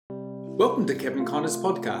Welcome to Kevin Conner's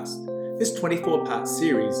podcast. This 24-part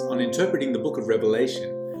series on interpreting the book of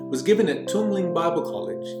Revelation was given at Tung Ling Bible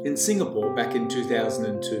College in Singapore back in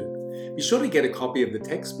 2002. Be sure to get a copy of the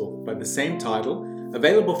textbook by the same title,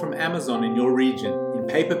 available from Amazon in your region in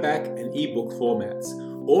paperback and ebook formats,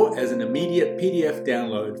 or as an immediate PDF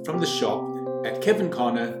download from the shop at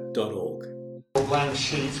kevinconner.org. Blank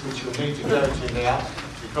sheets which you'll need to go to now,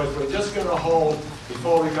 because we're just going to hold,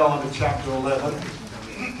 before we go on to chapter 11,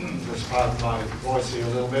 just pardon my voice here a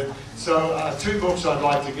little bit. So two books I'd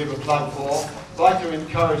like to give a plug for. I'd like to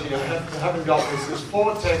encourage you, I haven't got this, there's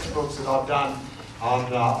 4 textbooks that I've done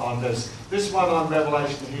on this. This one on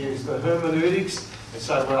Revelation here is the hermeneutics. And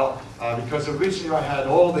so, because originally I had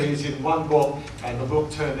all these in one book, and the book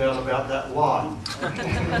turned out about that wide.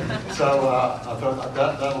 So I thought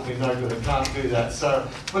that'll be no good, I can't do that. So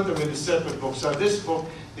put them in a separate book. So this book,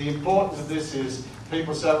 the importance of this is,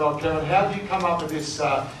 people say, well, Kevin, how do you come up with this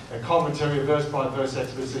commentary, verse-by-verse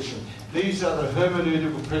exposition? These are the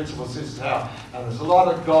hermeneutical principles, this is how. And there's a lot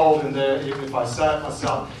of gold in there, even if I say it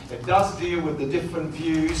myself. It does deal with the different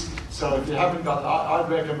views. So if you haven't got, I'd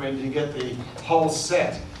recommend you get the whole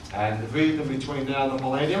set and read them between now and the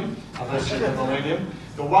millennium, unless you're the millennium.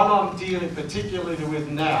 The one I'm dealing particularly with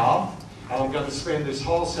now, and I'm going to spend this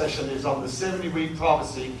whole session, is on the 70-week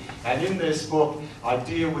prophecy. And in this book, I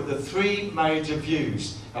deal with the 3 major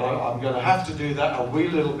views. And I'm going to have to do that a wee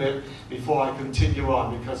little bit before I continue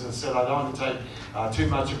on, because as I said, I don't want to take too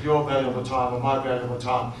much of your valuable time or my valuable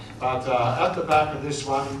time. But at the back of this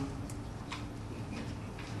one,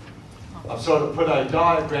 I've sort of put a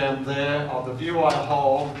diagram there of the view I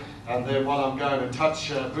hold, and then what I'm going to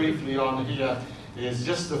touch briefly on here is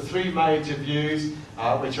just the 3 major views,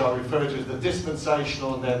 which I refer to as the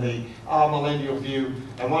dispensational and then the amillennial view,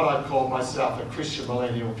 and what I call myself a Christian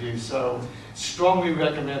millennial view. So strongly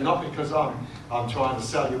recommend, not because I'm trying to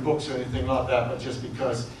sell you books or anything like that, but just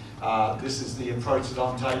because this is the approach that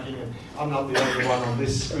I'm taking, and I'm not the only one on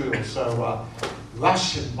this school. So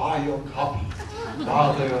rush and buy your copy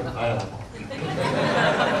while they're available.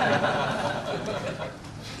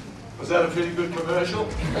 Was that a pretty good commercial?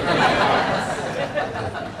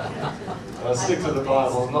 I stick to the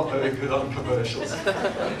Bible, I'm not very good on commercials.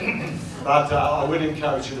 But I would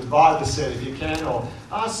encourage you to buy the set if you can, or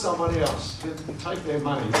ask somebody else. Take their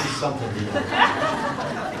money, do something here.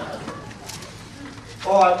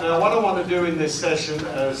 Alright, now what I want to do in this session,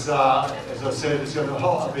 as I said, is going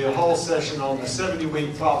to be a whole session on the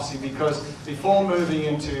 70-week prophecy, because before moving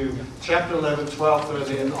into chapter 11, 12,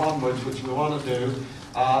 13 and onwards, which we want to do,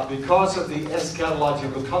 because of the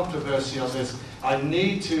eschatological controversy on this, I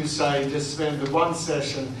need to just spend the one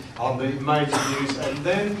session on the major views, and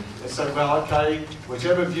then say, well, okay,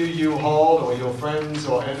 whichever view you hold, or your friends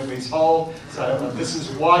or enemies hold, so this is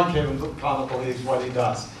why Kevin Conner believes what he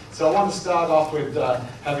does. So I want to start off with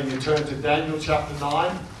having you turn to Daniel chapter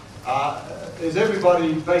 9. Is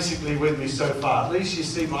everybody basically with me so far? At least you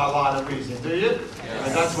see my line of reasoning, do you? Yes.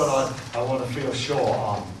 And that's what I want to feel sure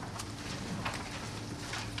on.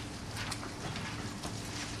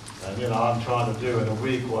 And I'm trying to do in a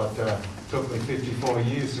week what took me 54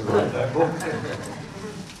 years to write that book.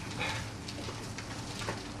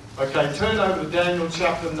 Okay, turn over to Daniel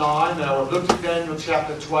chapter 9. Now we've looked at Daniel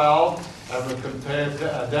chapter 12, and we've compared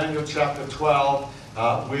Daniel chapter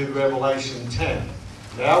 12 with Revelation 10.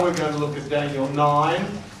 Now we're going to look at Daniel 9,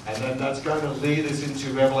 and then that's going to lead us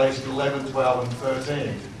into Revelation 11, 12 and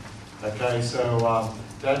 13. Okay, so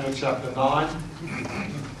Daniel chapter 9.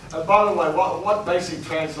 By the way, what basic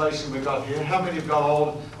translation we've got here? How many have got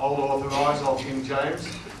old authorized, old King James?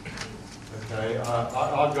 Okay,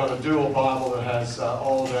 I've got a dual Bible that has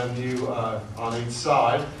old and new on each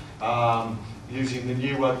side. Using the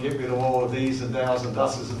new one, get rid of all of these and thous and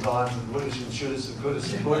thuses and dimes and wouldas and shouldas and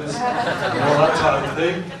couldas and wouldas and all that type of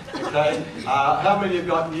thing. Okay, how many have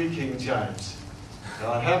got New King James?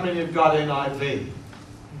 How many have got NIV?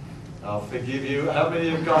 I'll forgive you. How many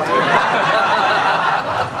have got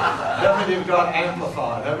How many have got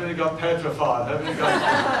Amplified? How many have got Petrified? How many have got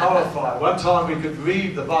Horrified? One time we could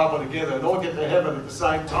read the Bible together and all get to heaven at the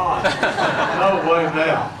same time. No way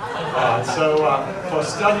now. Alright, so for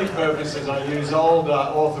study purposes I use old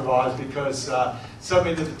authorized, because so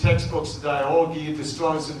many of the textbooks today are all geared to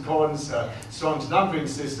Strong's Concordance, Strong's numbering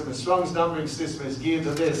system, and Strong's numbering system is geared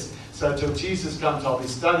to this. So till Jesus comes, I'll be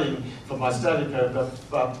studying for my study purpose,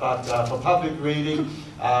 but for public reading,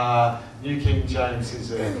 New King James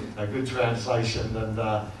is a good translation, and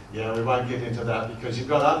yeah, we won't get into that because you've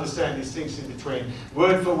got to understand these things in between.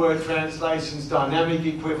 Word-for-word translations, dynamic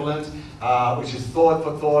equivalent, which is thought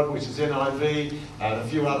for thought, which is NIV, and a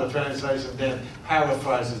few other translations, then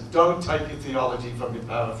paraphrases. Don't take your theology from your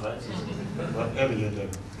paraphrases, whatever you do.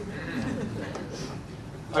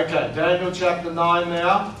 Okay, Daniel chapter 9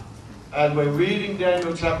 now, and we're reading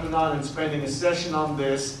Daniel chapter 9 and spending a session on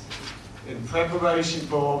this in preparation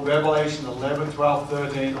for Revelation 11, 12,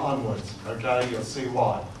 13 onwards. Okay, you'll see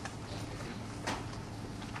why.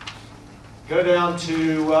 Go down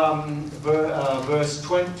to verse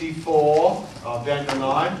 24 of Daniel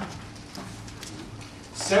 9.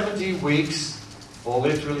 70 weeks, or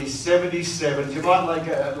literally 77. You might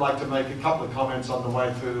like to make a couple of comments on the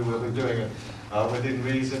way through. We'll be doing it within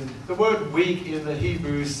reason. The word week in the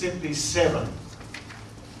Hebrew is simply 7.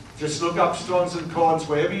 Just look up Strong's Concordance.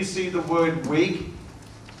 Wherever you see the word week,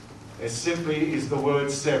 it simply is the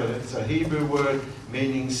word 7. It's a Hebrew word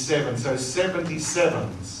meaning 7. So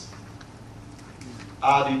 77s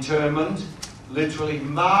are determined, literally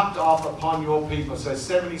marked off upon your people. So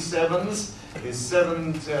 77s is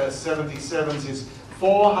 77s is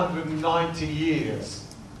 490 years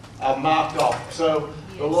are marked off. So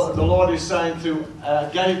the Lord is saying through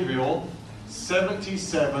Gabriel,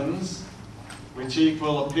 77s, which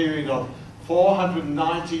equal a period of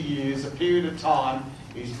 490 years, a period of time,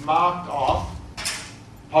 is marked off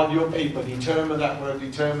upon your people. Determined, that word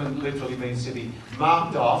determined literally means to be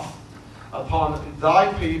marked off upon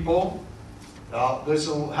thy people. This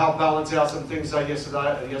will help balance out some things I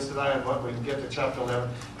yesterday, and what we can get to chapter 11,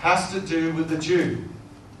 has to do with the Jew.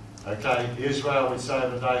 Okay, Israel we say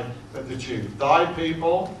today, but the Jew. Thy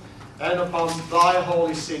people, and upon thy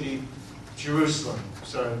holy city, Jerusalem.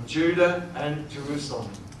 So Judah and Jerusalem,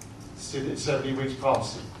 70 weeks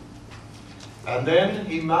prophecy. And then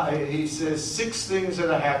he says 6 things that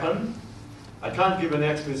have happened. I can't give an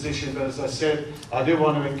exposition, but as I said, I do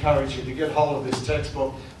want to encourage you to get hold of this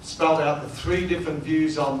textbook. Spelled out the 3 different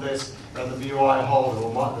views on this and the view I hold,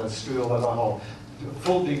 or the school that I hold.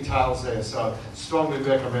 Full details there, so strongly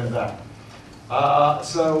recommend that.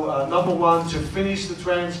 Number 1, to finish the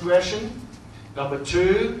transgression. Number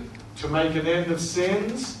 2, to make an end of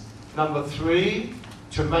sins. Number 3,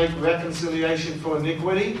 to make reconciliation for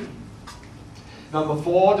iniquity. Number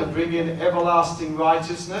 4, to bring in everlasting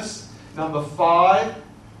righteousness. Number 5,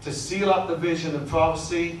 to seal up the vision and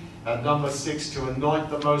prophecy. And number 6, to anoint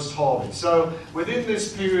the most holy. So within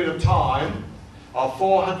this period of time of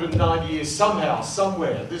 490 years, somehow,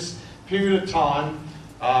 somewhere, this period of time,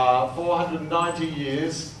 490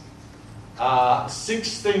 years,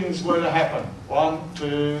 6 things were to happen. 1,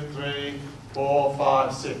 2, 3, 4,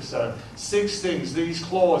 5, 6. So 6 things, these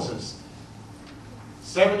clauses.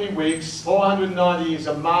 70 weeks, 490 years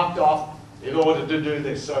are marked off in order to do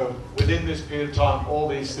this. So within this period of time, all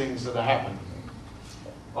these things that are happening.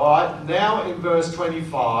 Alright, now in verse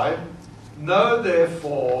 25, know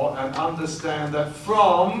therefore and understand that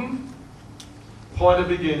from point of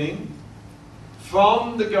beginning,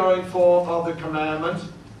 from the going forth of the commandment,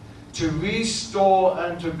 to restore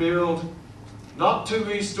and to build, not to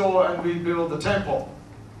restore and rebuild the temple,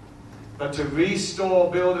 but to restore,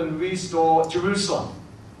 build and restore Jerusalem,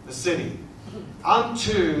 the city,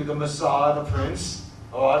 unto the Messiah, the Prince.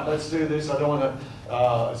 Alright, let's do this. I don't want to,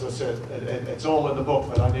 as I said, it's all in the book,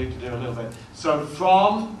 but I need to do a little bit. So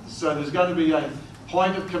there's going to be a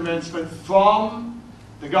point of commencement from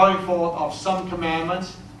the going forth of some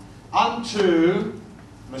commandment unto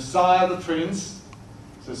Messiah, the Prince.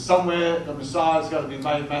 So somewhere the Messiah is going to be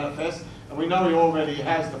made manifest. And we know he already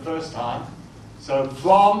has the first time. So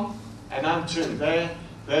from and unto, there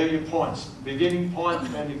are your points. Beginning point,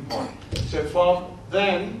 ending point. So from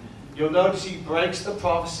then, you'll notice he breaks the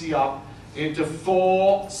prophecy up into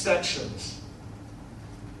 4 sections.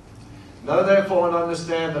 Know therefore and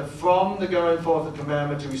understand that from the going forth of the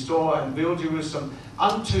commandment to restore and build Jerusalem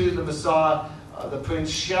unto the Messiah, the Prince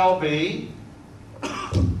shall be,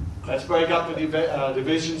 let's break up the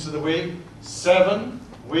divisions of the week, 7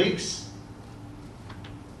 weeks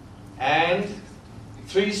and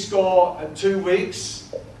 62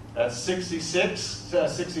 weeks. That's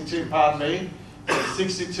 62, pardon me.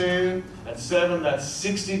 62 and 7, that's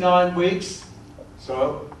 69 weeks.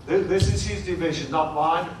 So this is his division, not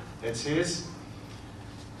mine, it's his.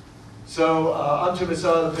 So unto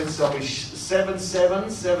Messiah the Prince shall be 7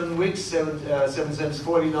 weeks, 7 7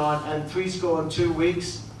 49, and 62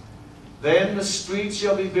 weeks. Then the streets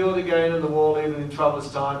shall be built again, and the wall even in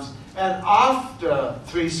troublous times. And after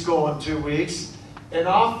 62 weeks, and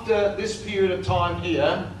after this period of time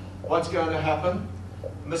here, what's going to happen?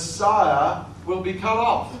 Messiah will be cut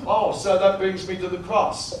off. Oh, so that brings me to the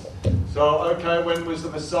cross. So, okay, when was the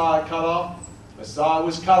Messiah cut off? Messiah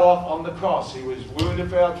was cut off on the cross. He was wounded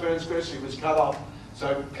for our transgression. He was cut off.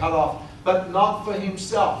 So cut off, but not for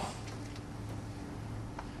himself.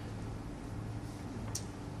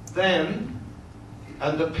 Then,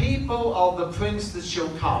 and the people of the prince that shall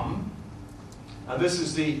come, and this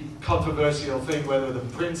is the controversial thing, whether the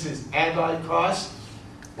prince is Antichrist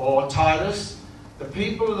or Titus, the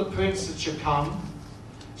people of the prince that shall come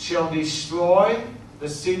shall destroy the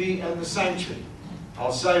city and the sanctuary.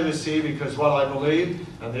 I'll say this here because what I believe,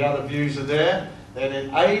 and the other views are there, that in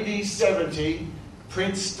AD 70,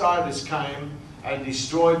 Prince Titus came and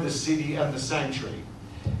destroyed the city and the sanctuary.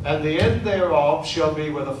 And the end thereof shall be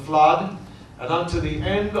with a flood, and unto the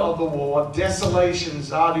end of the war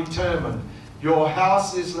desolations are determined. Your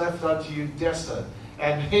house is left unto you desolate.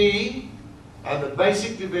 And he, and the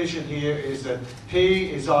basic division here is that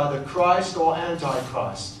he is either Christ or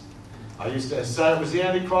Antichrist. I used to say it was the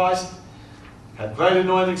Antichrist, had great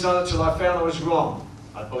anointings on it till I found I was wrong.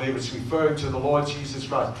 I believe it's referring to the Lord Jesus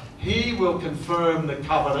Christ. He will confirm the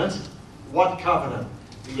covenant. What covenant?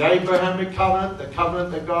 The Abrahamic covenant, the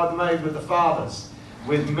covenant that God made with the fathers,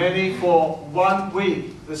 with many for 1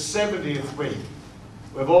 week, the 70th week.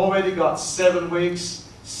 We've already got 7 weeks,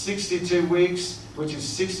 62 weeks, which is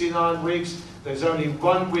 69 weeks. There's only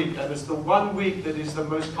 1 week, and it's the 1 week that is the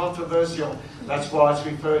most controversial. That's why it's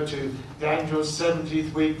referred to Daniel's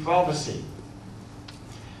 70th week prophecy.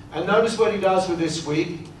 And notice what he does with this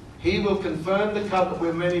week. He will confirm the covenant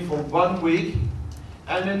with many for 1 week.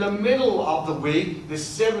 And in the middle of the week, the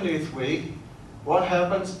 70th week, what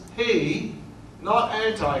happens? He, not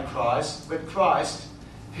Antichrist, but Christ,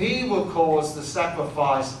 he will cause the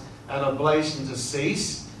sacrifice and oblation to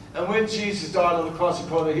cease. And when Jesus died on the cross,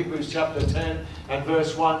 according to Hebrews chapter 10 and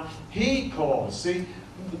verse 1, he caused. See,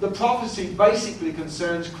 the prophecy basically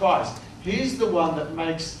concerns Christ. He's the one that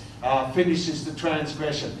finishes the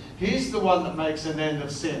transgression. He's the one that makes an end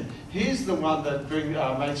of sin. He's the one that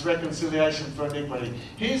makes reconciliation for iniquity.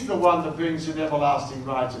 He's the one that brings in everlasting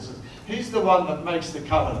righteousness. He's the one that makes the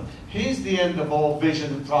covenant. He's the end of all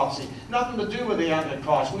vision and prophecy. Nothing to do with the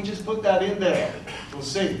Antichrist. We just put that in there. We'll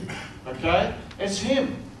see. Okay? It's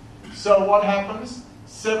him. So what happens?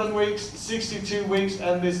 7 weeks, 62 weeks,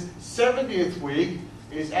 and this 70th week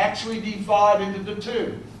is actually divided into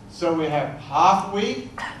 2. So we have half a week.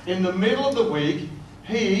 In the middle of the week,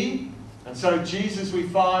 and so Jesus we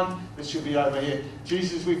find, this should be over here,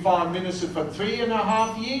 Jesus we find ministered for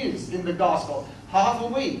 3.5 years in the gospel, half a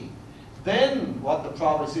week. Then, what the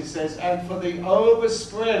prophecy says, and for the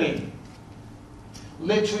overspreading,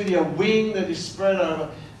 literally a wing that is spread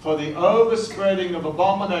over, for the overspreading of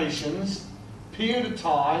abominations, period of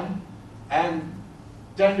time, and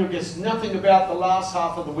Daniel gets nothing about the last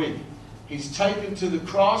half of the week. He's taken to the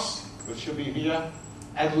cross, which should be here,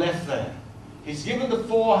 and left there. He's given the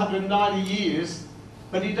 490 years,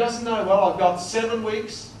 but he doesn't know, well, I've got 7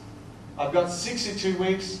 weeks, I've got 62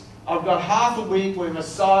 weeks, I've got half a week where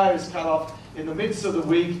Messiah is cut off in the midst of the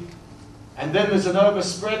week, and then there's an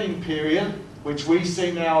overspreading period, which we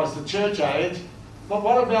see now as the church age. But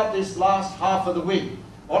what about this last half of the week?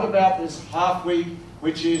 What about this half week,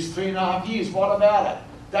 which is 3.5 years? What about it?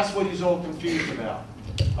 That's what he's all confused about.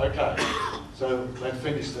 Okay, so let's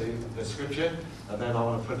finish the scripture, and then I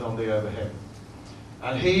want to put it on the overhead.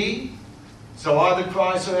 And he, so either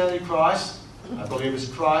Christ or Antichrist, I believe it's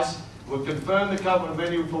Christ, will confirm the covenant of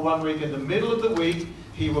many for 1 week. In the middle of the week,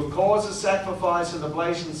 he will cause the sacrifice and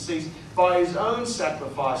oblation to cease by his own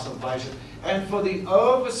sacrifice and oblation. And for the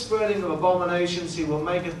overspreading of abominations, he will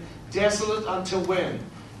make it desolate until when?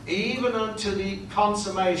 Even unto the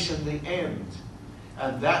consummation, the end.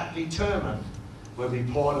 And that determined will be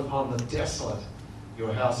poured upon the desolate.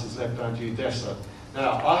 Your house is left unto you desolate.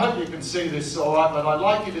 Now, I hope you can see this all right, but I'd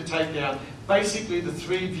like you to take down basically the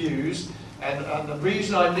 3 views. And the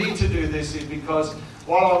reason I need to do this is because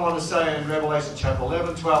what I want to say in Revelation chapter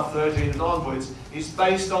 11, 12, 13 and onwards is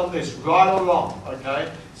based on this, right or wrong,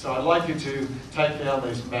 okay? So I'd like you to take down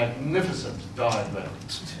this magnificent diagram.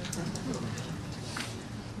 It's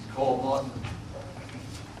called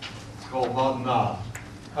modern art.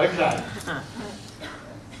 Okay.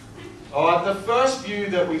 All right, the first view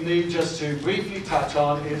that we need just to briefly touch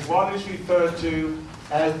on is what is referred to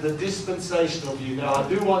as the dispensational view. Now, I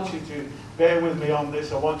do want you to bear with me on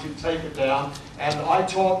this. I want you to take it down. And I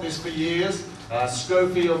taught this for years.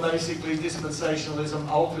 Scofield, basically, dispensationalism,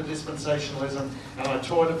 ultra-dispensationalism. And I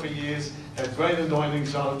taught it for years. Had great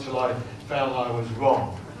anointings on it until I found I was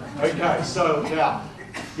wrong. Okay, so now,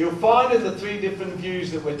 you'll find in the 3 different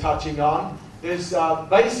views that we're touching on, there's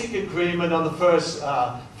basic agreement on the first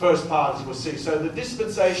part, as we'll see. So the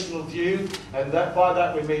dispensational view, and by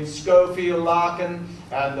that we mean Scofield, Larkin,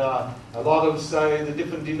 and a lot of, say, the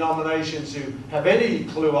different denominations who have any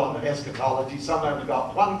clue on eschatology. Some have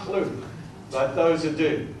got one clue, but those who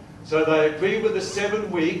do. So they agree with the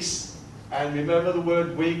 7 weeks, and remember the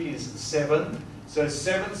word week is 7. So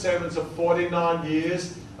 7 sevens are 49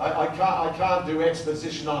 years. I can't do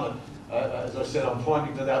exposition on it. As I said, I'm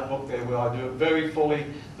pointing to that book there where I do it very fully,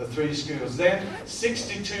 the 3 schools. Then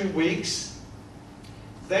 62 weeks.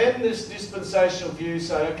 Then this dispensational view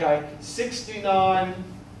say, okay, 69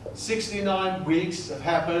 weeks have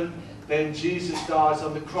happened, then Jesus dies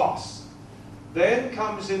on the cross. Then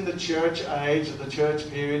comes in the church age, or the church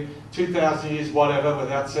period, 2,000 years, whatever,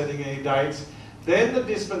 without setting any dates. Then the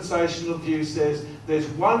dispensational view says there's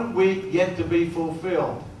 1 week yet to be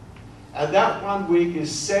fulfilled. And that 1 week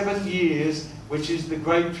is 7 years, which is the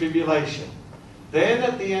Great Tribulation. Then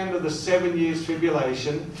at the end of the 7 years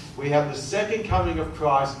tribulation, we have the second coming of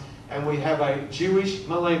Christ, and we have a Jewish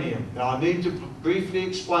millennium. Now I need to briefly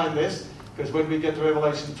explain this, because when we get to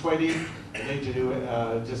Revelation 20, I need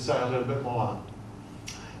to just say a little bit more.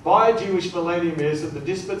 By a Jewish millennium is that the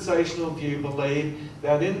dispensational view believe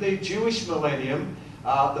that in the Jewish millennium,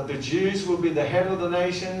 that the Jews will be the head of the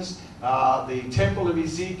nations, the temple of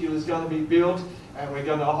Ezekiel is going to be built, and we're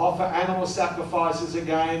going to offer animal sacrifices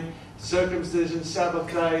again, circumcision,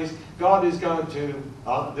 Sabbath days. God is going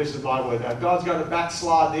to, this is my word, God's going to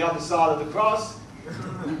backslide the other side of the cross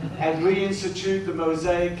and reinstitute the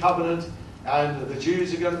Mosaic covenant, and the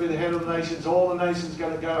Jews are going to be the head of the nations. All the nations are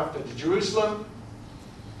going to go after to Jerusalem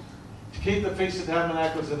to keep the Feast of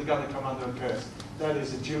Tabernacles, and they're going to come under a curse. That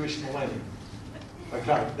is a Jewish millennium.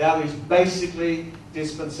 Okay, that is basically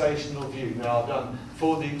dispensational view. Now I've done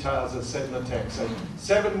full details as said in the text. So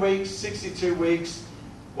 7 weeks, 62 weeks,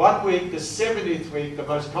 1 week, the 70th week, the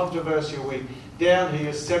most controversial week. Down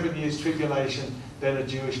here, 7 years tribulation, then a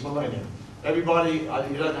Jewish millennium. Everybody,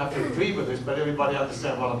 you don't have to agree with this, but everybody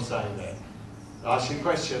understand what I'm saying there. Ask you a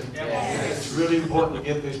question. Yes. It's really important to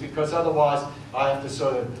get this, because otherwise I have to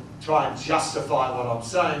sort of try and justify what I'm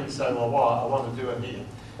saying and say, well, why? I want to do it here.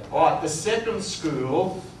 All right, the second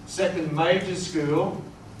school, second major school,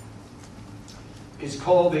 is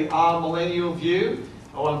called the amillennial view.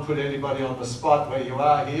 I won't put anybody on the spot where you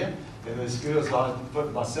are here. In the schools, I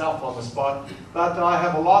put myself on the spot. But I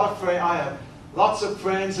have a lot of friends. I have lots of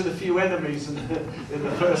friends and a few enemies in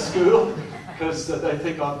the first school, because they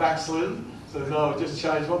think I'm backslidden. So no, I just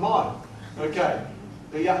changed my mind. Okay.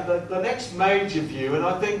 The next major view, and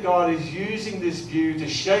I think God is using this view to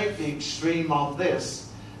shape the extreme of this.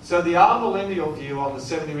 So the amillennial view on the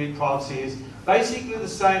 70-week prophecy is basically the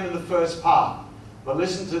same in the first part. But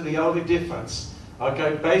listen to the only difference.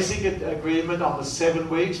 Okay, basic agreement on the 7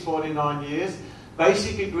 weeks, 49 years.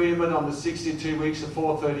 Basic agreement on the 62 weeks of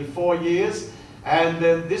 434 years. And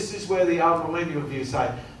then this is where the amillennial view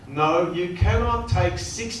say, no, you cannot take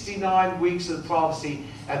 69 weeks of prophecy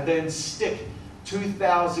and then stick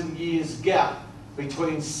 2,000 years gap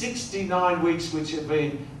between 69 weeks, which have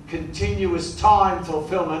been continuous time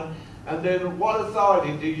fulfillment, and then what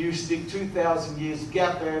authority do you stick 2,000 years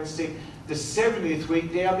gap there and stick the 70th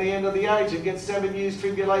week down the end of the age and get 7 years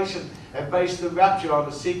tribulation and base the rapture on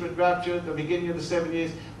the secret rapture at the beginning of the 7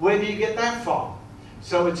 years? Where do you get that from?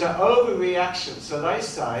 So it's an overreaction. So they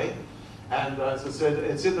say, and as I said,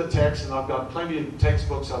 it's in the text, and I've got plenty of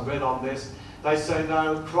textbooks I've read on this. They say,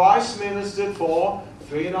 no, Christ ministered for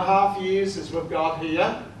 3.5 years, as we've got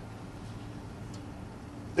here.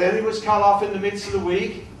 Then he was cut off in the midst of the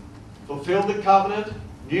week, fulfilled the covenant,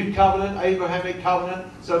 new covenant, Abrahamic covenant,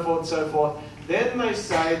 so forth and so forth. Then they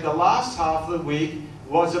say the last half of the week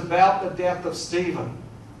was about the death of Stephen.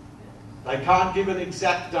 They can't give an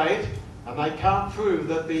exact date, and they can't prove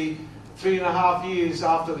that the 3.5 years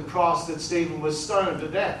after the cross that Stephen was stoned to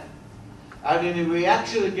death. And in a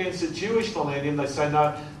reaction against the Jewish millennium, they say,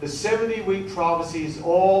 no, the 70-week prophecy is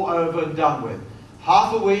all over and done with.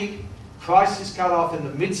 Half a week, Christ is cut off in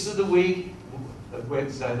the midst of the week,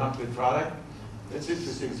 Wednesday, not Good Friday. It's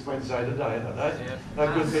interesting, it's Wednesday today, isn't it? Yeah.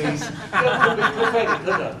 That could be prophetic,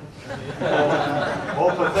 isn't it?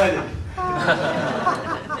 Or pathetic.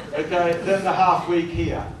 Okay, then the half week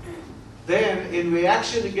here. Then, in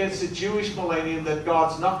reaction against the Jewish millennium that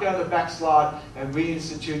God's not going to backslide and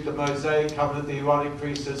reinstitute the Mosaic covenant, the Aaronic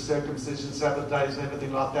priesthood, circumcision, Sabbath days, and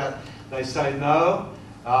everything like that, they say, no,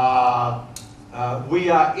 we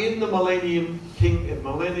are in the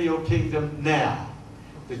millennial kingdom now.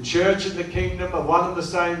 The church and the kingdom are one and the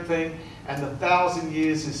same thing, and the 1,000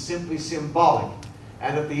 years is simply symbolic.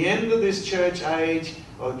 And at the end of this church age,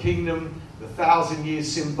 or kingdom, The 1,000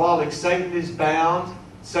 years symbolic. Satan is bound.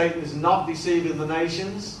 Satan is not deceiving the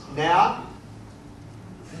nations now.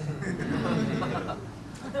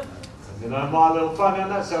 You know, my little fun on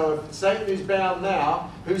that. So if Satan is bound now,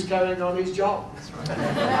 who's carrying on his job?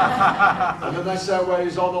 And then they say, well,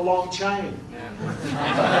 he's on a long chain.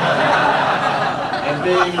 And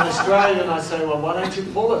being an Australian, I say, well, why don't you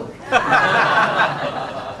pull it?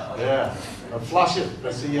 Yeah, and flush it.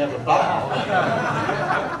 Let's see you have a button.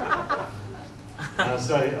 And I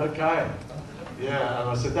say, okay. Yeah, and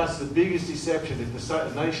I said, that's the biggest deception if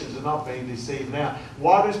the nations are not being deceived now.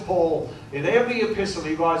 Why does Paul, in every epistle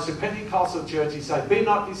he writes to Pentecostal church, he says, be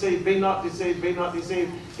not deceived, be not deceived, be not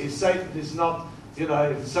deceived. If Satan is not, you know,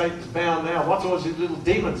 if Satan's bound now, what's all these little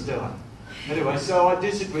demons doing? Anyway, so I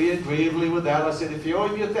disagree agreeably with that. I said, if you're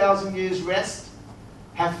in your 1,000 years rest,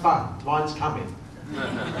 have fun. Mine's coming.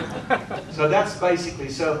 So that's basically,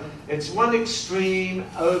 so it's one extreme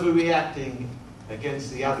overreacting against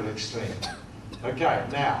the other extreme. Okay,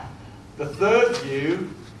 now, the third view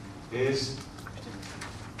is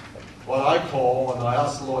what I call, and I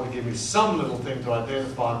ask the Lord to give me some little thing to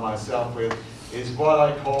identify myself with, is what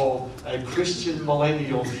I call a Christian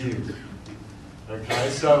millennial view. Okay,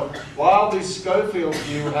 so while the Scofield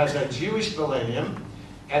view has a Jewish millennium,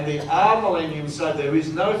 and the our millennium say there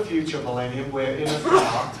is no future millennium, we're in it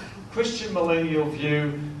now, Christian millennial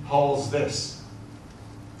view holds this.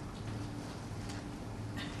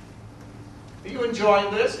 Are you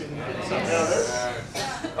enjoying this? Can you get something out of this?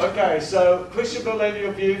 Okay, so Christian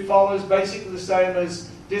millennial view follows basically the same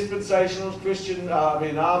as dispensational Christian, our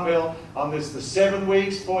mill on this, the 7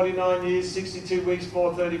 weeks, 49 years, 62 weeks,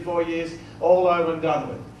 434 years, all over and done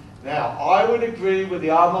with. Now, I would agree with the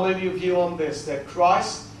amillennial view on this, that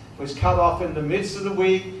Christ was cut off in the midst of the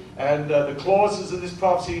week, and the clauses of this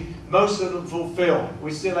prophecy, most of them fulfilled.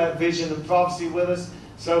 We still have vision and prophecy with us,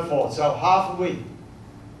 so forth. So half a week.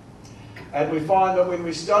 And we find that when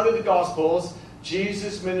we study the Gospels,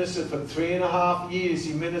 Jesus ministered for 3.5 years.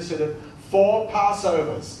 He ministered at 4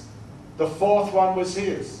 Passovers. The 4th one was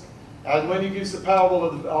his. And when he gives the parable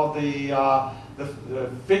of the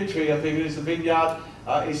fig tree, I think it is the vineyard,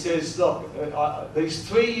 he says, look, these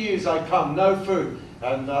 3 years I come, no fruit.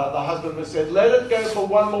 And the husbandman said, let it go for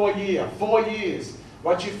 1 more year, 4 years.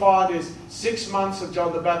 What you find is 6 months of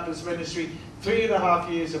John the Baptist's ministry, 3.5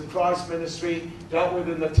 years of Christ's ministry, dealt with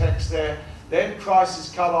in the text there. Then Christ is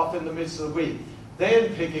cut off in the midst of the week.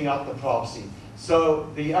 Then picking up the prophecy. So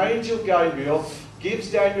the angel Gabriel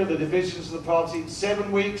gives Daniel the divisions of the prophecy,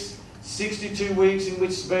 7 weeks, 62 weeks in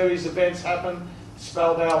which various events happen,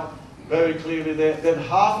 spelled out very clearly there. Then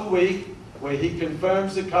half a week where he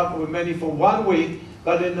confirms the covenant with many for 1 week,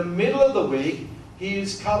 but in the middle of the week he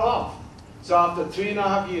is cut off. So after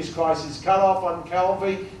 3.5 years, Christ is cut off on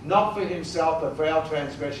Calvary, not for himself, but for our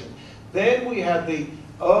transgression. Then we have the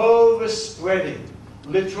overspreading,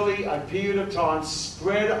 literally a period of time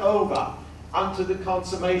spread over unto the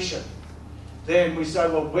consummation. Then we say,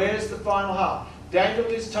 well, where's the final half? Daniel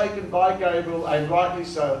is taken by Gabriel, and rightly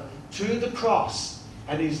so, to the cross,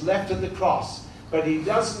 and he's left at the cross. But he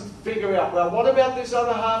doesn't figure out, well, what about this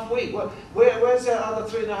other half week? Where's that other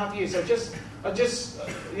 3.5 years?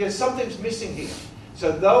 Something's missing here.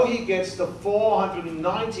 So though he gets the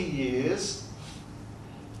 490 years,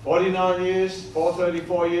 49 years,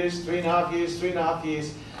 434 years, 3.5 years, 3.5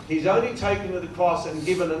 years, he's only taken to the cross and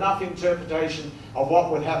given enough interpretation of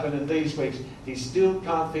what would happen in these weeks. He still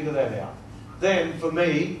can't figure that out. Then, for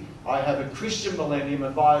me, I have a Christian millennium,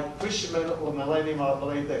 and by Christian millennium I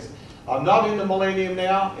believe this. I'm not in the millennium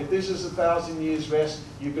now. If this is 1,000 years rest,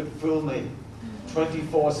 you could fool me.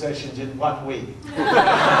 24 sessions in 1 week.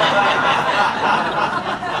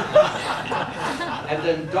 And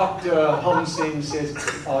then Dr. Hong Sing says,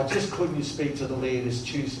 oh, just couldn't you speak to the leaders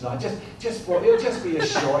Tuesday night? It'll just be a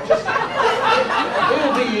short,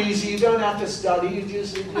 it'll be easy, you don't have to study, you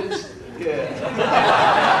just yeah.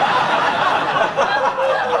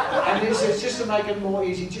 And he says, just to make it more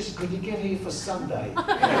easy, just could you get here for Sunday?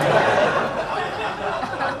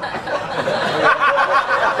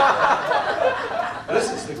 This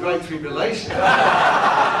is the Great Tribulation.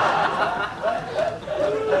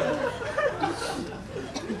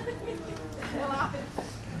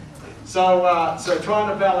 So trying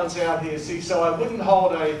to balance out here. See, so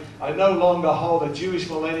I no longer hold a Jewish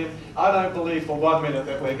millennium. I don't believe for 1 minute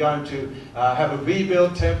that we're going to have a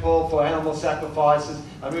rebuilt temple for animal sacrifices.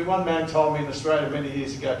 I mean, one man told me in Australia many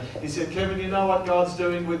years ago, he said, Kevin, you know what God's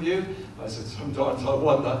doing with you? I said, sometimes I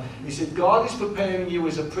wonder. He said, God is preparing you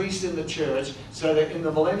as a priest in the church so that in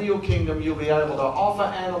the millennial kingdom you'll be able to offer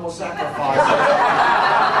animal sacrifices.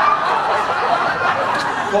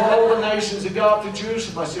 for all the nations to go up to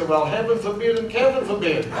Jerusalem. I said, well, heaven forbid and Kevin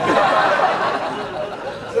forbid.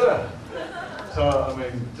 Yeah. So, I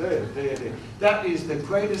mean, dear. That is the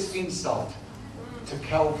greatest insult to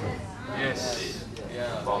Calvary. Yes.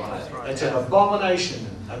 Yeah. It's an abomination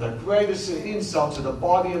and the greatest insult to the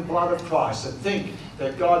body and blood of Christ to think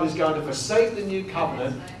that God is going to forsake the new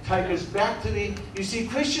covenant, take us back to the... You see,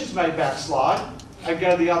 Christians may backslide and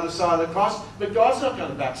go to the other side of the cross, but God's not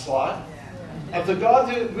going to backslide. And for God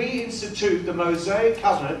to reinstitute the Mosaic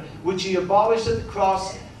covenant, which he abolished at the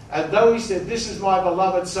cross, and though he said, this is my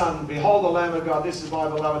beloved Son, behold the Lamb of God, this is my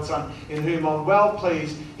beloved Son, in whom I'm well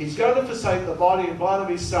pleased, he's going to forsake the body and blood of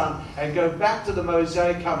his Son and go back to the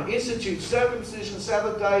Mosaic covenant, institute circumcision,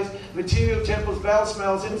 Sabbath days, material temples, foul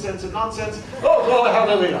smells, incense and nonsense. Oh, glory,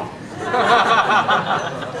 hallelujah.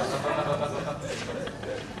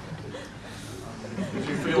 Did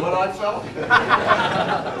you feel what I felt?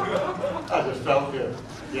 I just felt good.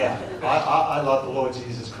 Yeah, I love the Lord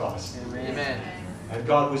Jesus Christ. Amen. And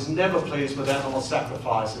God was never pleased with animal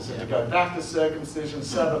sacrifices. And to go back to circumcision,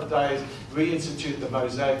 Sabbath days, reinstitute the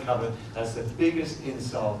Mosaic covenant, that's the biggest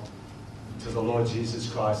insult to the Lord Jesus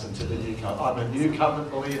Christ and to the new covenant. I'm a new covenant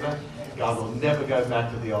believer. God will never go back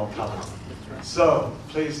to the old covenant. So,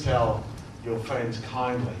 please tell your friends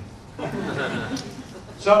kindly.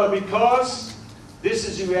 So, because this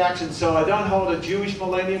is the reaction, so I don't hold a Jewish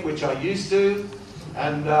millennium, which I used to.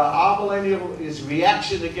 And our millennial is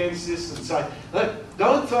reaction against this and say, look,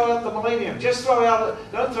 don't throw out the millennium. Just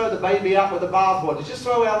don't throw the baby out with the bathwater. Just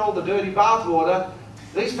throw out all the dirty bathwater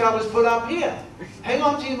these fellas put up here. Hang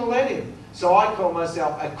on to your millennium. So I call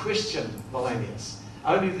myself a Christian millennialist.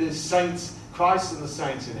 Only the saints, Christ and the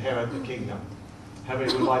saints inherit the kingdom. How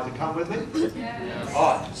many would like to come with me? Yeah.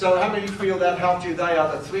 All right. So how many feel that helped you? They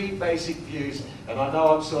are the three basic views. And I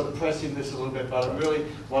know I'm sort of pressing this a little bit, but I really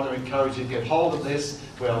want to encourage you to get hold of this,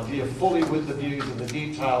 where I'll deal fully with the views and the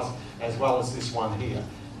details, as well as this one here.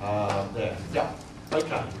 There. Yeah.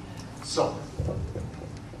 Okay. So,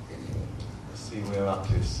 let's see where we're up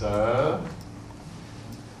to. So,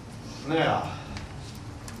 now,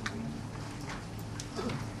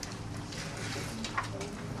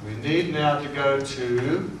 we need now to go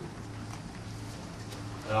to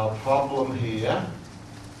our problem here.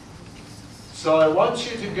 So I want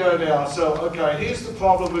you to go now. So, okay, here's the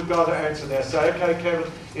problem we've got to answer now. So, okay,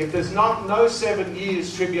 Kevin, if there's no 7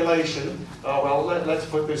 years tribulation, well, let's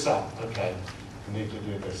put this up. Okay, we need to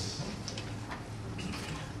do this.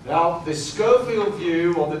 Now, the Scofield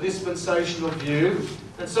view, or the dispensational view,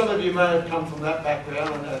 and some of you may have come from that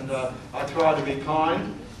background, and I try to be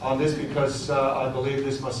kind on this because I believe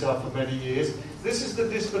this myself for many years. This is the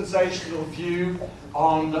dispensational view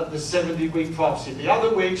on the 70-week prophecy. The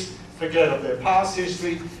other weeks, forget it. They're past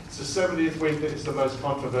history. It's the 70th week that is the most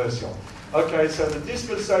controversial. Okay, so the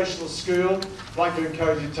dispensational school, I'd like to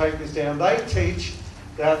encourage you to take this down. They teach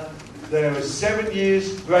that there is 7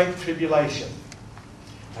 years great tribulation.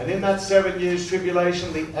 And in that 7 years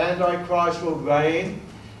tribulation, the Antichrist will reign,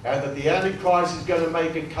 and that the Antichrist is going to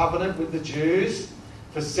make a covenant with the Jews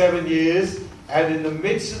for 7 years. And in the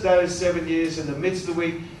midst of those 7 years, in the midst of the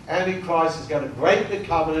week, Antichrist is going to break the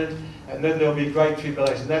covenant, and then there'll be great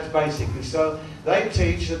tribulation. That's basically. So they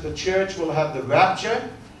teach that the church will have the rapture,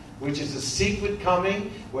 which is a secret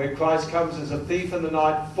coming, where Christ comes as a thief in the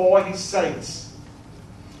night for his saints.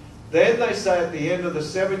 Then they say at the end of the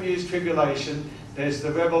 7 years tribulation, there's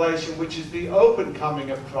the revelation, which is the open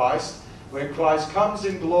coming of Christ, where Christ comes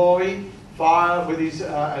in glory, fire with his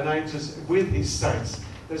and angels with his saints.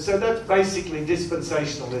 So that's basically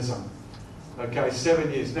dispensationalism. Okay,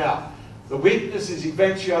 7 years. Now, the weakness is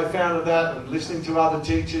eventually I found of that, and listening to other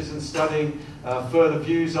teachers and studying further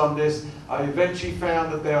views on this, I eventually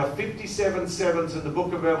found that there are 57 sevens in the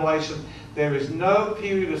book of Revelation. There is no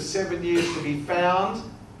period of 7 years to be found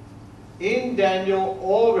in Daniel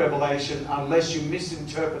or Revelation unless you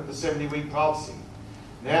misinterpret the 70-week prophecy.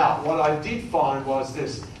 Now, what I did find was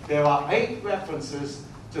this. There are 8 references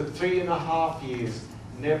to 3.5 years,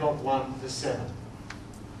 never 1 to 7.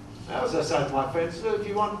 Now, as I say to my friends, if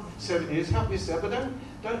you want 7 years, help yourself,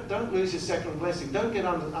 but don't lose your second blessing. Don't get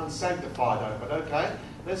unsanctified over it, okay?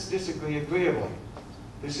 Let's disagree agreeably.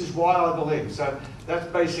 This is why I believe. So that's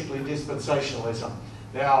basically dispensationalism.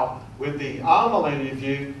 Now, with the amillennial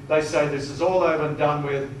view, they say this is all over and done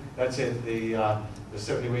with. That's it. The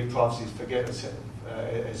 70-week prophecies, forget it.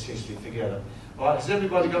 It's history, forget it. All right, has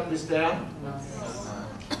everybody got this down?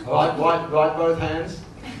 All right, right both hands.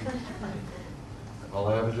 I'll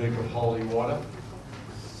have a drink of holy water.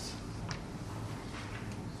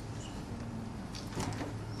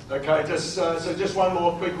 Okay, just one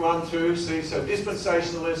more quick run through. See, so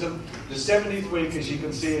dispensationalism, the 70th week, as you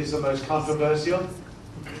can see, is the most controversial.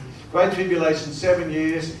 Great Tribulation, 7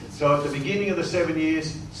 years. So at the beginning of the 7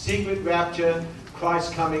 years, secret rapture,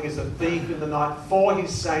 Christ coming as a thief in the night for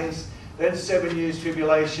his saints. Then 7 years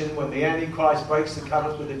tribulation when the Antichrist breaks the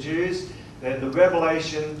covenant with the Jews. Then the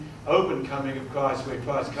revelation, open coming of Christ, where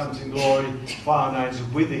Christ comes in glory, fire and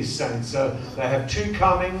angels with his saints. So they have two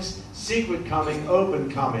comings, secret coming,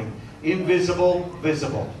 open coming, invisible,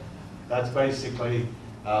 visible. That's basically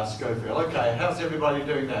Scofield. Okay, how's everybody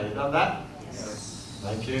doing now? You done that? Yes.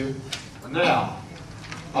 Thank you. Now,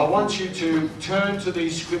 I want you to turn to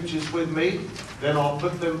these scriptures with me. Then I'll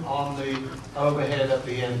put them on the overhead at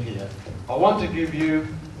the end here. I want to give you,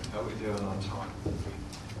 how are we doing on time?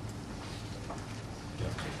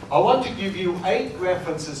 I want to give you 8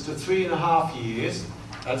 references to 3.5 years.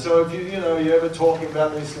 And so if you're ever talking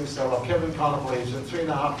about these things, so well, Kevin kind of believes in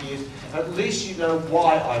 3.5 years, at least you know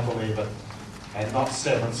why I believe it, and not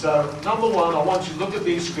 7. So number 1, I want you to look at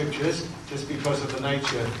these scriptures, just because of the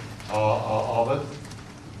nature of it.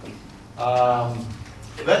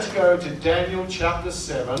 Let's go to Daniel chapter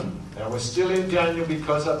 7. Now we're still in Daniel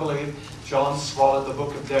because I believe John swallowed the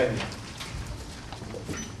book of Daniel.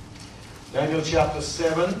 Daniel chapter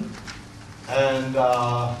 7, and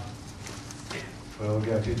we'll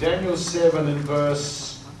go to Daniel 7 and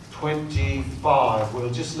verse 25. We'll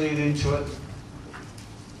just lead into it.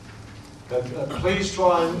 Please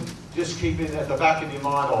try and just keep it at the back of your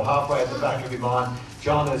mind, or halfway at the back of your mind.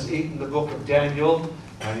 John has eaten the book of Daniel,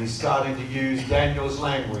 and he's starting to use Daniel's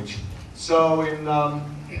language. So in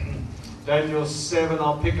Daniel 7,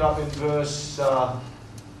 I'll pick up in verse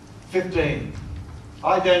 15.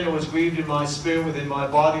 I, Daniel, was grieved in my spirit within my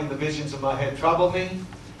body, and the visions of my head troubled me.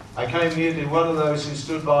 I came near to one of those who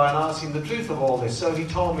stood by and asked him the truth of all this. So he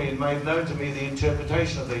told me and made known to me the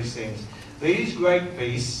interpretation of these things. These great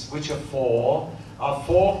beasts, which are 4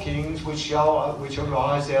 kings which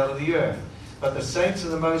arise out of the earth. But the saints of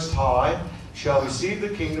the Most High shall receive the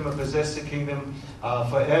kingdom and possess the kingdom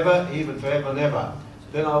forever, even forever and ever.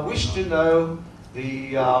 Then I wish to know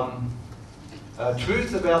the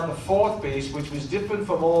truth about the 4th beast, which was different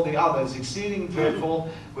from all the others, exceeding dreadful,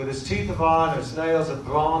 with its teeth of iron and its nails of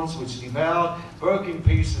bronze, which devoured, broke in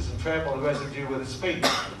pieces, and trampled the residue with its feet.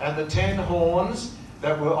 And the 10 horns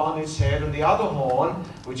that were on its head, and the other horn,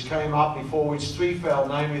 which came up, before which 3 fell,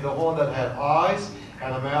 namely the horn that had eyes,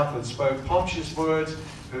 and a mouth that spoke pompous words,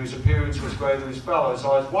 whose appearance was greater than his fellows.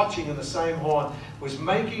 I was watching, and the same horn was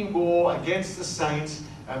making war against the saints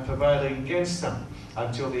and prevailing against them,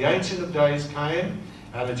 until the Ancient of Days came,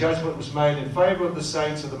 and a judgment was made in favour of the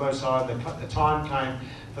saints of the Most High, and the time came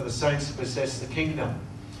for the saints to possess the kingdom.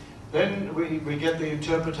 Then we get the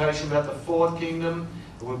interpretation about the 4th kingdom.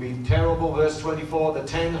 It will be terrible. Verse 24, the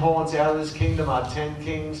 10 horns out of this kingdom are 10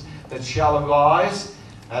 kings that shall arise.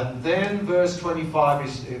 And then verse 25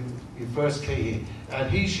 is your first key here. And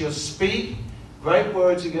he shall speak great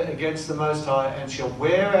words against the Most High, and shall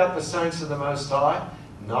wear out the saints of the Most High,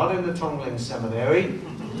 not in the Tongling Seminary,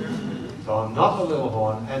 so I'm not the little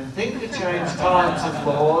horn, and think to change times and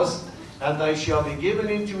laws, and they shall be given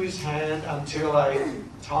into his hand until a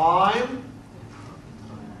time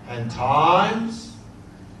and times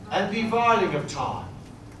and dividing of time.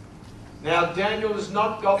 Now Daniel has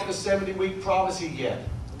not got the 70-week prophecy yet,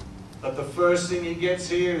 but the first thing he gets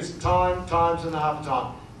here is time, times and a half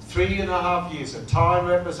time. 3.5 years. So time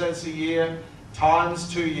represents a year,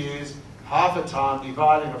 times 2 years, half a time,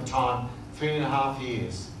 dividing of time, 3.5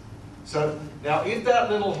 years. So now if that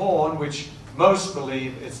little horn, which most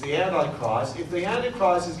believe it's the Antichrist, if the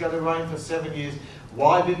Antichrist is going to reign for 7 years,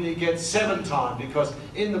 why didn't he get 7 times? Because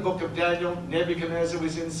in the book of Daniel, Nebuchadnezzar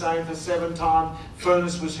was insane for 7 times,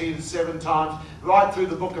 furnace was heated 7 times, right through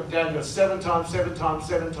the book of Daniel, 7 times, 7 times,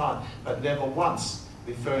 7 times, but never once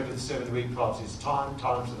referred to the 7-week prophecy. It's time,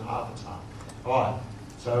 times, and half a time. All right,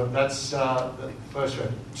 so that's the first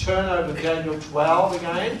one. Turn over to Daniel 12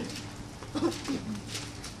 again.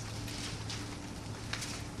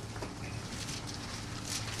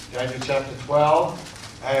 Daniel chapter 12.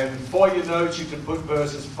 And for your notes, you can put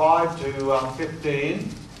verses 5 to 15.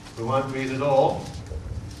 We won't read it all.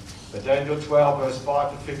 But Daniel 12, verse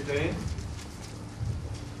 5 to 15.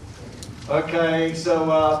 Okay,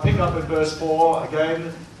 so pick up at verse 4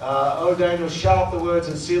 again. O Daniel, shut up the words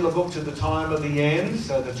and seal the book to the time of the end.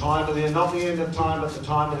 So the time of the end, not the end of time, but the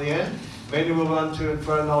time of the end. Many will run to and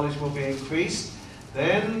fro, knowledge will be increased.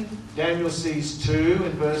 Then Daniel sees 2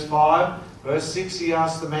 in verse 5. Verse 6, he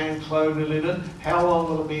asked the man clothed in linen, how long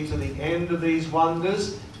will it be to the end of these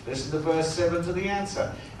wonders? Listen to verse 7 to the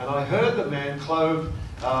answer. And I heard the man clothed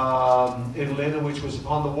in linen, which was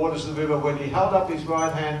upon the waters of the river, when he held up his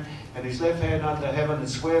right hand and his left hand unto heaven, and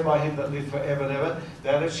swear by him that liveth for ever and ever,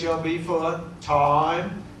 that it shall be for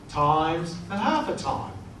time, times, and half a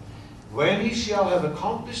time. When he shall have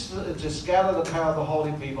accomplished to scatter the power of the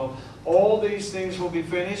holy people, all these things will be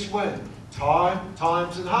finished when? Time,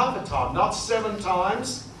 times, and half a time. Not 7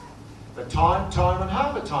 times, but time, and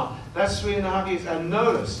half a time. That's 3.5 years. And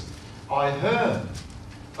notice, I heard,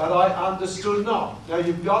 but I understood not. Now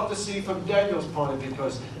you've got to see from Daniel's point of view,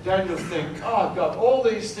 because Daniel thinks, oh, I've got all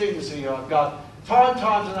these things here. I've got time,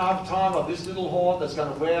 times, and half a time of this little horn that's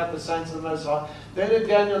going to wear out the saints of the Most High. Then in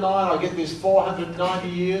Daniel 9, I get this 490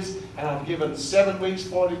 years, and I'm given 7 weeks,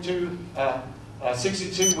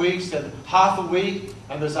 62 weeks, and half a week,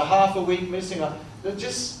 and there's a half a week missing. I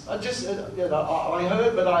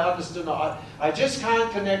heard, but I understood not. I just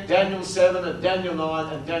can't connect Daniel 7 and Daniel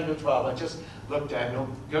 9 and Daniel 12. I just, look, Daniel,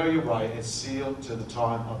 go your way. It's sealed to the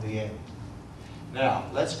time of the end. Now,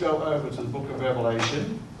 let's go over to the book of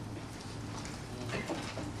Revelation.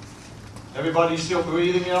 Everybody still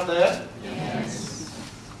breathing out there? Yes.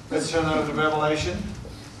 Let's turn over to Revelation.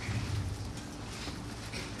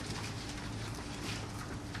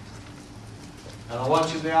 And I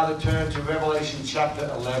want you now to turn to Revelation chapter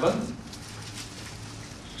 11.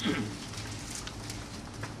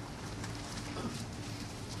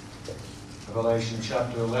 Revelation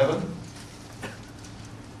chapter 11.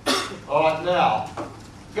 All right, now,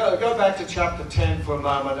 go back to chapter 10 for a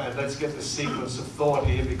moment, and let's get the sequence of thought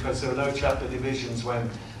here, because there were no chapter divisions when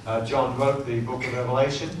John wrote the book of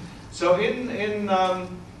Revelation. So in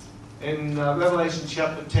Revelation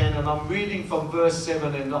chapter 10, and I'm reading from verse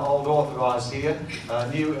 7 in the Old Authorized here,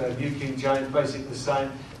 New King James, basically the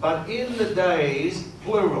same. But in the days,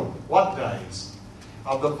 plural, what days?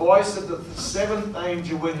 Of the voice of the 7th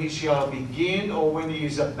angel when he shall begin, or when he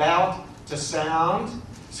is about to sound.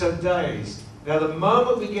 So days. Now the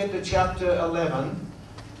moment we get to chapter 11,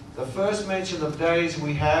 the first mention of days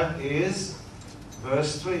we have is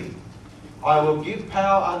verse 3. I will give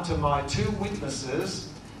power unto my 2 witnesses,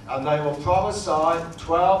 and they will prophesy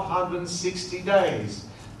 1260 days.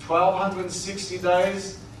 1260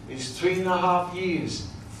 days is 3.5 years.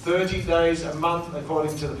 30 days a month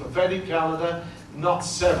according to the prophetic calendar, not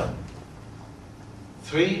 7.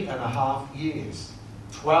 3.5 years.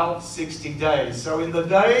 1260 days. So in the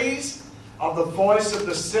days of the voice of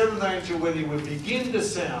the 7th angel when he will begin to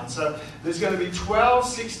sound. So there's going to be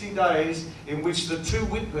 1260 days in which the 2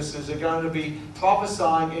 witnesses are going to be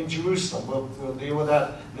prophesying in Jerusalem. We'll deal with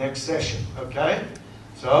that next session. Okay?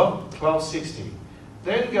 So 1260.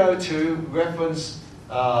 Then go to reference,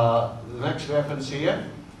 the next reference here.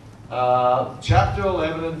 Chapter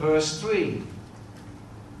 11 and verse 3.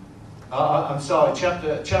 I'm sorry,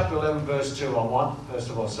 chapter 11 verse 2 on one, first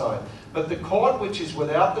of all, sorry. But the court which is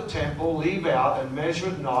without the temple leave out and measure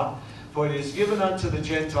it not, for it is given unto the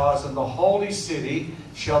Gentiles, and the holy city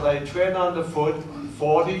shall they tread under foot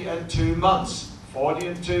 40 months.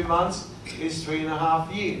 40 months is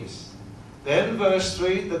 3.5 years. Then verse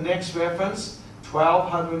 3, the next reference,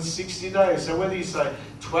 1260 days. So whether you say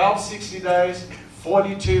 1260 days,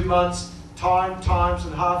 42 months, time, times,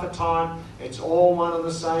 and half a time, it's all one and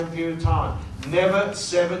the same period of time. Never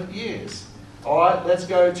 7 years. All right, let's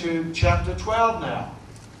go to chapter 12 now.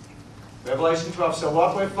 Revelation 12. So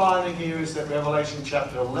what we're finding here is that Revelation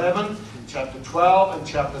chapter 11, chapter 12, and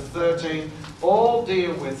chapter 13 all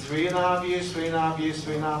deal with 3.5 years, 3.5 years,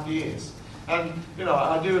 3.5 years. And, you know,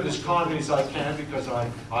 I do it as kindly as I can, because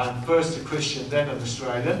I'm first a Christian, then an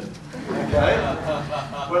Australian. Okay?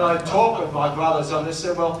 When I talk with my brothers on this, they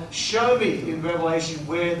say, well, show me in Revelation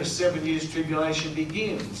where the 7 years tribulation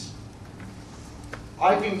begins.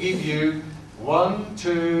 I can give you 1,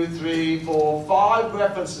 2, 3, 4, 5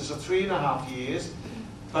 references of 3.5 years,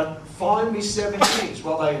 but find me 7 years.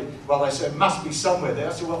 Well, they say it must be somewhere there.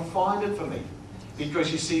 I say, well, find it for me.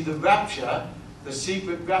 Because you see, the rapture, the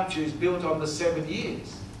secret rapture, is built on the 7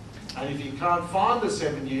 years. And if you can't find the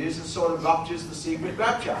 7 years, it sort of ruptures the secret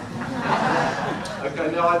rapture.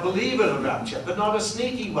 Okay, now I believe in a rapture, but not a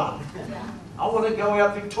sneaky one. I want to go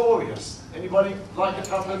out victorious. Anybody like to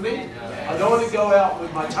come with me? I don't want to go out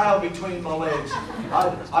with my tail between my legs.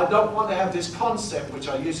 I don't want to have this concept, which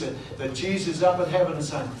I used to, that Jesus is up in heaven and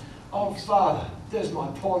saying, oh, Father, there's my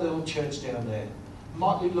poor little church down there.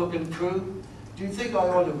 Motley looking crew. Do you think I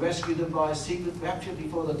ought to rescue them by a secret rapture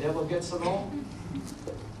before the devil gets them all?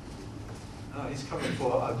 No, he's coming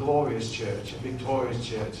for a glorious church, a victorious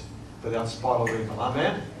church, without spot or wrinkle.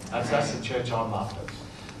 Amen? That's the church I'm after.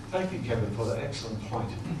 Thank you, Kevin, for that excellent point.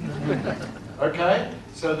 Okay,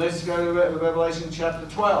 so let's go to Revelation chapter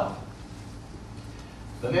 12.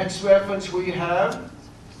 The next reference we have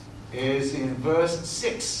is in verse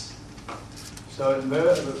 6. So in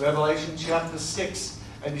Revelation chapter 6.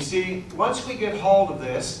 And you see, once we get hold of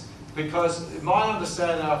this, because my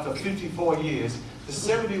understanding after 54 years, the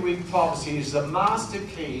 70-week prophecy is the master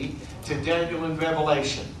key to Daniel and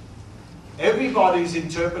Revelation. Everybody's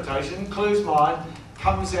interpretation, includes mine,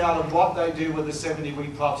 comes out of what they do with the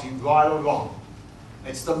 70-week prophecy, right or wrong.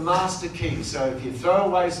 It's the master key. So if you throw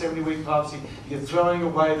away 70-week prophecy, you're throwing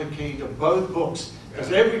away the key to both books.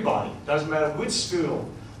 Because everybody, doesn't matter which school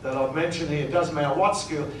that I've mentioned here, doesn't matter what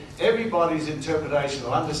school, everybody's interpretation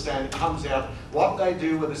or understanding comes out what they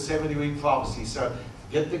do with the 70-week prophecy. So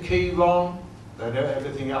get the key wrong, then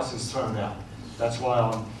everything else is thrown out. That's why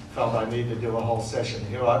I felt I need to do a whole session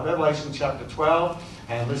here. Right, Revelation chapter 12,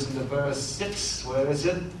 and listen to verse 6. Where is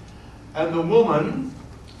it? And the woman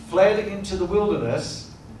fled into the wilderness.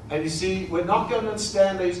 And you see, we're not going to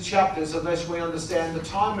understand these chapters unless we understand the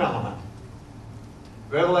time element.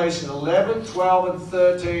 Revelation 11, 12, and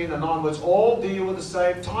 13 and onwards all deal with the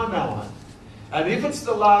same time element. And if it's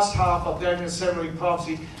the last half of Daniel's 70-week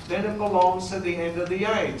prophecy, then it belongs to the end of the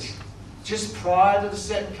age. Just prior to the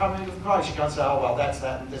second coming of Christ. You can't say, oh, well, that's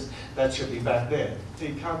that and this, that should be back there. So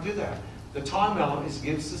you can't do that. The time element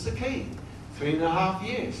gives us the key. 3.5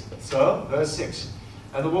 years. So, verse 6.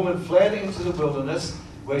 And the woman fled into the wilderness,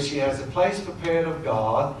 where she has a place prepared of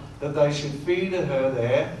God, that they should feed her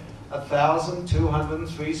there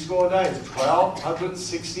 1,203 score days.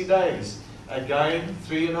 1,260 days. Again,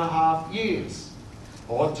 3.5 years.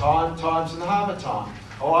 Or times and half a time.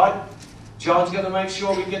 Alright? John's going to make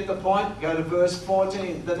sure we get the point. Go to verse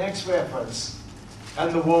 14, the next reference.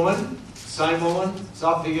 And the woman, same woman, it's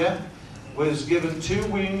up here, was given 2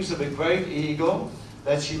 wings of a great eagle,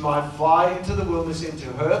 that she might fly into the wilderness, into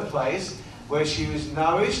her place, where she was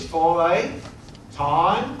nourished for a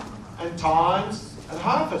time, and times, and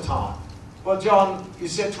half a time. Well, John, you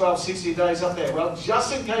said 1,260 days up there. Well,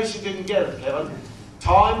 just in case you didn't get it, Kevin,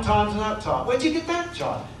 times, and half time. Where'd you get that,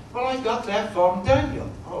 John? Well, I got that from Daniel.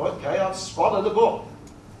 Oh, okay, I've spotted the book.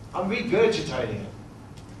 I'm regurgitating it.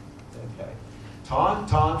 Okay.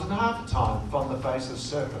 Times, and half a time from the face of the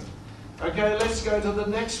serpent. Okay, let's go to the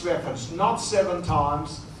next reference. Not 7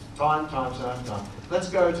 times, times, and half time. Let's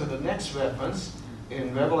go to the next reference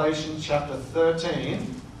in Revelation chapter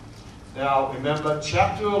 13. Now, remember,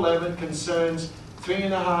 chapter 11 concerns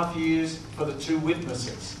 3.5 years for the 2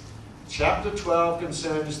 witnesses. Chapter 12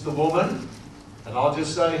 concerns the woman, and I'll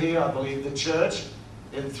just say here, I believe the church,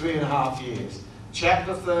 in 3.5 years.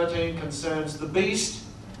 Chapter 13 concerns the beast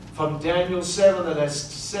from Daniel 7 that has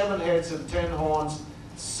 7 heads and 10 horns.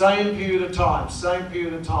 Same period of time, same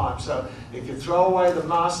period of time. So if you throw away the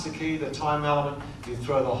master key, the time element, you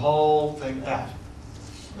throw the whole thing out.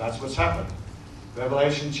 That's what's happened.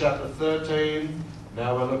 Revelation chapter 13,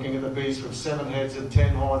 now we're looking at the beast with 7 heads and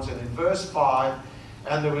 10 horns. And in verse 5,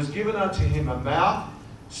 and there was given unto him a mouth,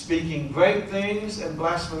 speaking great things and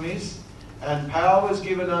blasphemies, and power was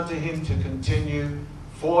given unto him to continue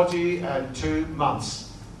 42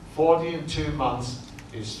 months. 42 months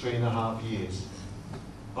is 3.5 years.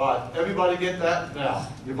 Right, everybody get that? Now,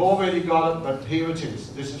 you've already got it, but here it is.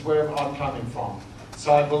 This is where I'm coming from.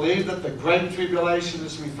 So I believe that the Great Tribulation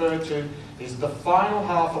is referred to is the final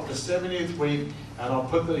half of the 70th week, and I'll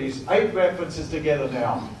put these 8 references together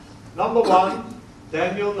now. Number 1,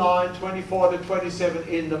 Daniel 9, 24 to 27,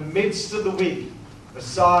 in the midst of the week,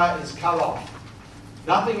 Messiah is cut off.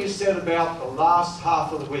 Nothing is said about the last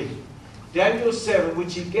half of the week. Daniel 7,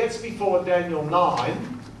 which he gets before Daniel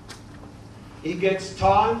 9, he gets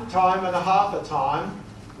time and a half a time,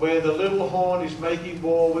 where the little horn is making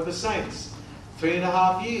war with the saints.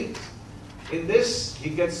 3.5 years. In this, he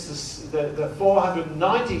gets the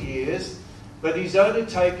 490 years, but he's only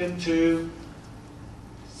taken to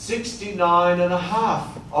 69.5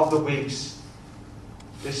 of the weeks.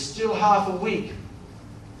 There's still half a week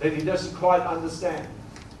that he doesn't quite understand.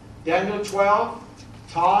 Daniel 12,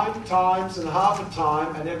 times and half a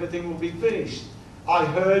time, and everything will be finished. I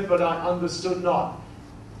heard, but I understood not.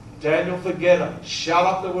 Daniel, forget it. Shut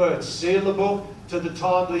up the word. Seal the book to the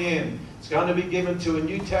time of the end. It's going to be given to a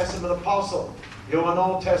New Testament apostle. You're an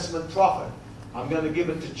Old Testament prophet. I'm going to give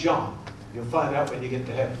it to John. You'll find out when you get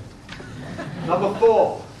to heaven. Number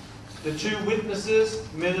 4. The 2 witnesses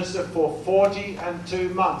minister for 42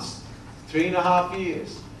 months. 3.5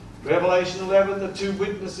 years. Revelation 11, the 2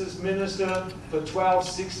 witnesses minister for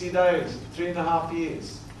 1,260 days. 3.5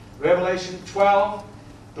 years. Revelation 12,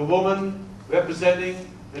 the woman representing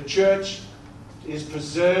the church is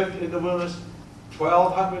preserved in the wilderness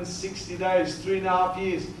 1,260 days, 3.5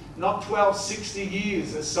 years. Not 1,260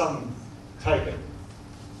 years as some take it.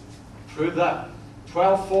 Prove that.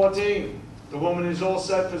 12:14, The woman is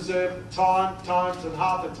also preserved time, times, and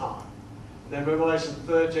half a time. Then Revelation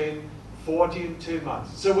 13, 42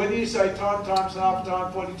 months. So when you say time, times, and half a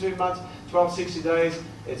time, 42 months, 1260 days,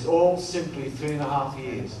 it's all simply 3.5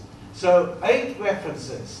 years. So 8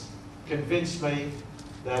 references convince me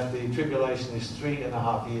that the tribulation is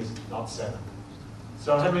 3.5 years, not 7.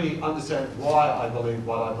 So how many understand why I believe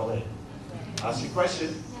what I believe? Ask your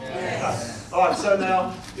question. Yes. No. All right, so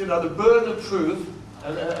now, the burden of proof,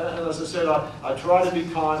 and as I said, I try to be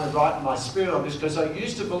kind and right in my spirit on this because I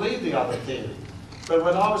used to believe the other theory. But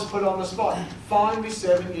when I was put on the spot, find me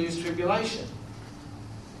 7 years tribulation.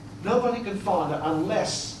 Nobody can find it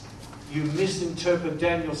unless you misinterpret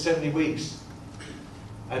Daniel's 70 weeks.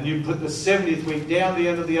 And you put the 70th week down the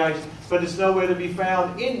end of the age, but it's nowhere to be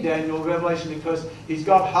found in Daniel Revelation because he's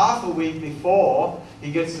got half a week before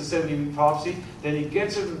he gets the 70-week prophecy, then he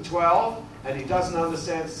gets it in 12, and he doesn't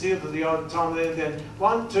understand sealed at the old time. Then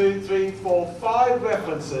 1, 2, 3, 4, 5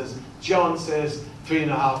 references. John says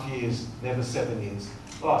 3.5 years, never 7 years.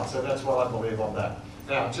 All right, so that's what I believe on that.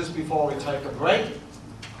 Now, just before we take a break,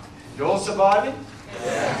 you're surviving?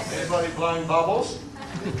 Yes. Everybody blowing bubbles?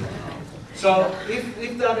 So,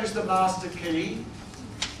 if that is the master key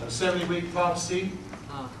of 70-week prophecy,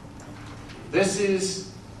 this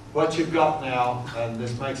is what you've got now, and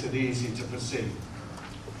this makes it easy to proceed.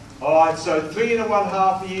 Alright, so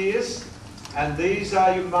 3.5 years, and these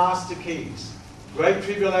are your master keys. Great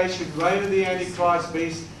tribulation, reign of the Antichrist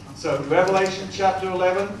beast. So Revelation chapter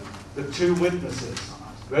 11, the 2 witnesses.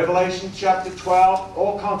 Revelation chapter 12,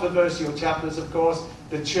 all controversial chapters, of course,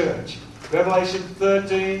 the church. Revelation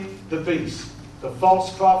 13, the beast. The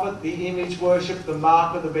false prophet, the image worship, the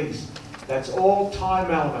mark of the beast. That's all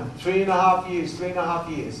time element. 3.5 years,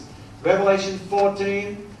 3.5 years. Revelation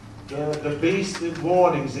 14, the beast, the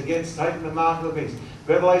warnings against taking the mark of the beast.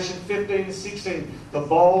 Revelation 15 and 16, the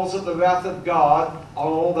bowls of the wrath of God on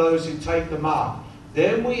all those who take the mark.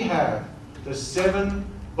 Then we have the 7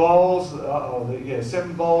 bowls,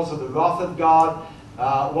 7 bowls of the wrath of God.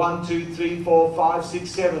 1, 2, 3, 4, 5, 6,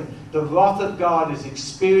 7. The wrath of God is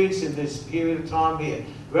experienced in this period of time here.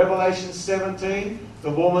 Revelation 17, the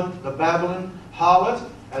woman, the Babylon harlot.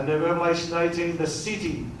 And then Revelation 18, the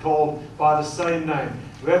city called by the same name.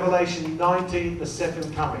 Revelation 19, the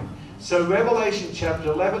second coming. So Revelation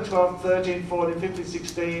chapter 11, 12, 13, 14, 15,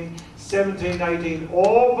 16, 17, 18,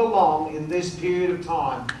 all belong in this period of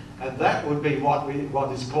time. And that would be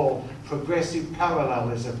what is called progressive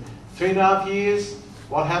parallelism. 3.5 years,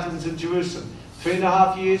 what happens in Jerusalem?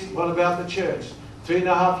 3.5 years, what about the church?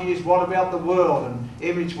 3.5 years, what about the world and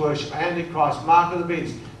image worship, Antichrist, mark of the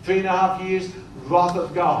beast? 3.5 years, wrath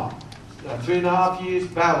of God. 3.5 years,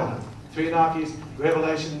 Babylon. 3.5 years,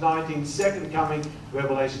 Revelation 19, second coming,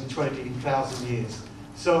 Revelation 20,000 years.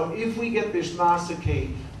 So if we get this master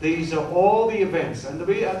key, these are all the events. And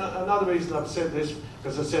another reason I've said this,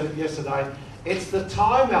 because I said it yesterday, it's the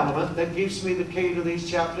time element that gives me the key to these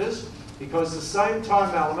chapters, because the same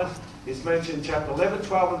time element is mentioned in chapter 11,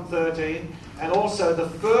 12, and 13, and also the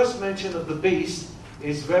first mention of the beast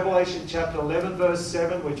is Revelation chapter 11, verse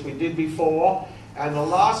 7, which we did before, and the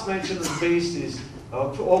last mention of the beast is,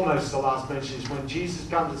 almost the last mention, is when Jesus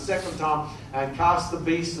comes the second time and casts the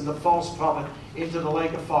beast and the false prophet into the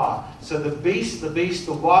lake of fire. So the beast,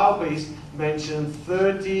 the wild beast, mentioned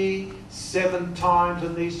 37 times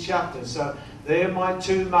in these chapters. So they're my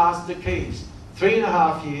 2 master keys.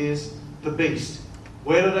 3.5 years, the beast.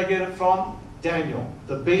 Where did I get it from? Daniel.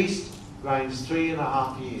 The beast reigns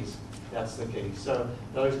 3.5 years. That's the key. So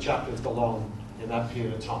those chapters belong in that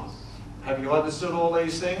period of time. Have you understood all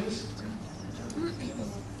these things?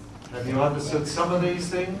 Have you understood some of these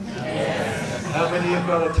things? Yes. How many have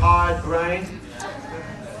got a tired brain?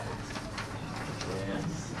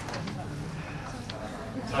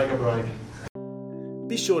 Take a break.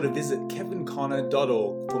 Be sure to visit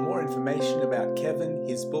kevinconnor.org for more information about Kevin,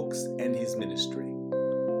 his books, and his ministry.